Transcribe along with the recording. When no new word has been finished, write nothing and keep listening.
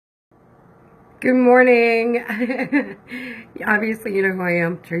Good morning. Obviously, you know who I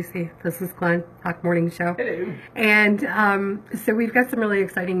am, Tracy. This is Glenn, Talk Morning Show. Hello. And so we've got some really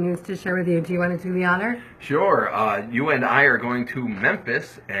exciting news to share with you. Do you want to do the honor? Sure. You and I are going to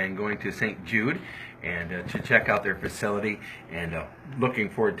Memphis and going to St. Jude and to check out their facility, and looking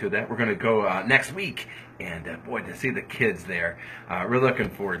forward to that. We're going to go next week, and boy, to see the kids there, we're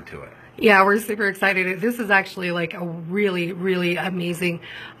looking forward to it. Yeah, we're super excited. This is actually like a really, really amazing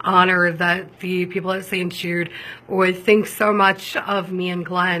honor that the people at St. Jude would think so much of me and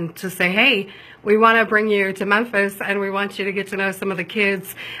Glenn to say, hey, we want to bring you to Memphis and we want you to get to know some of the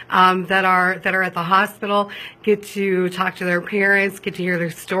kids that are at the hospital, get to talk to their parents, get to hear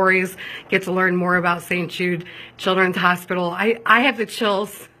their stories, get to learn more about St. Jude Children's Hospital. I have the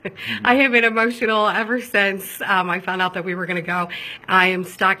chills. I have been emotional ever since I found out that we were going to go. I am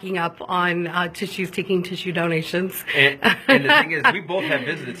stocking up on tissues, taking tissue donations. And the thing is, we both have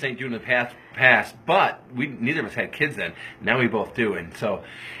visited St. Jude in the past, but neither of us had kids then. Now we both do, and so,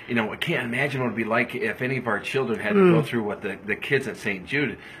 I can't imagine what it would be like if any of our children had to go through what the kids at St.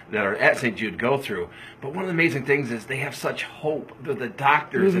 Jude that are at St. Jude go through. But one of the amazing things is they have such hope. The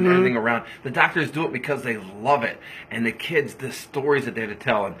doctors and everything around. The doctors do it because they love it, and the kids, the stories that they have to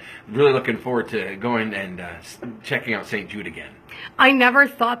tell, and really looking forward to going and checking out St. Jude again. I never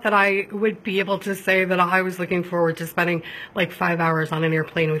thought that I would be able to say that I was looking forward to spending like 5 hours on an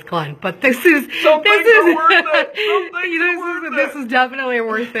airplane with Glenn, but this is worth it. This is definitely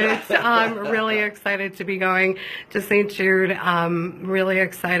worth it. I'm really excited to be going to St. Jude. Really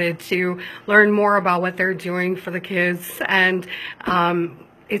excited to learn more about what they're doing for the kids, and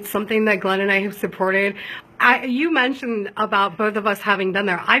it's something that Glenn and I have supported. You mentioned about both of us having been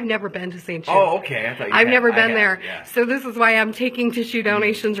there. I've never been to St. Jude. Oh, okay. I've never been there. Yeah. So this is why I'm taking tissue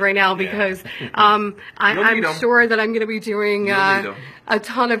donations right now, because I'm sure that I'm going to be doing a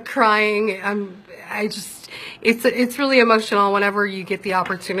ton of crying. It's really emotional whenever you get the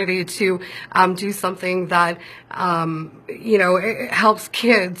opportunity to do something that it helps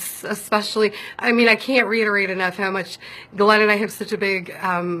kids, especially. I mean, I can't reiterate enough how much Glenn and I have such a big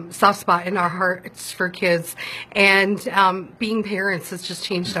soft spot in our hearts for kids, and being parents has just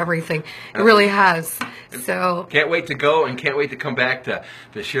changed everything. It really has. So can't wait to go, and can't wait to come back to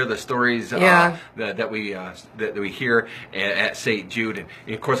share the stories that we hear at St. Jude.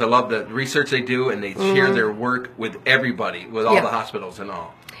 And of course, I love the research they do, and they share their work with everybody, with all the hospitals and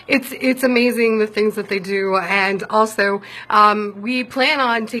all. It's amazing the things that they do, and also we plan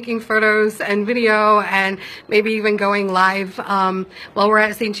on taking photos and video, and maybe even going live while we're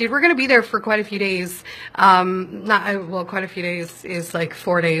at St. Jude. We're going to be there for quite a few days. Quite a few days is like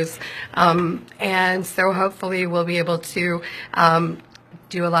 4 days, and so hopefully we'll be able to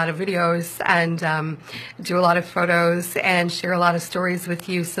do a lot of videos and do a lot of photos and share a lot of stories with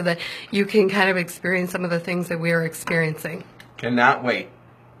you, so that you can kind of experience some of the things that we're experiencing. Cannot wait.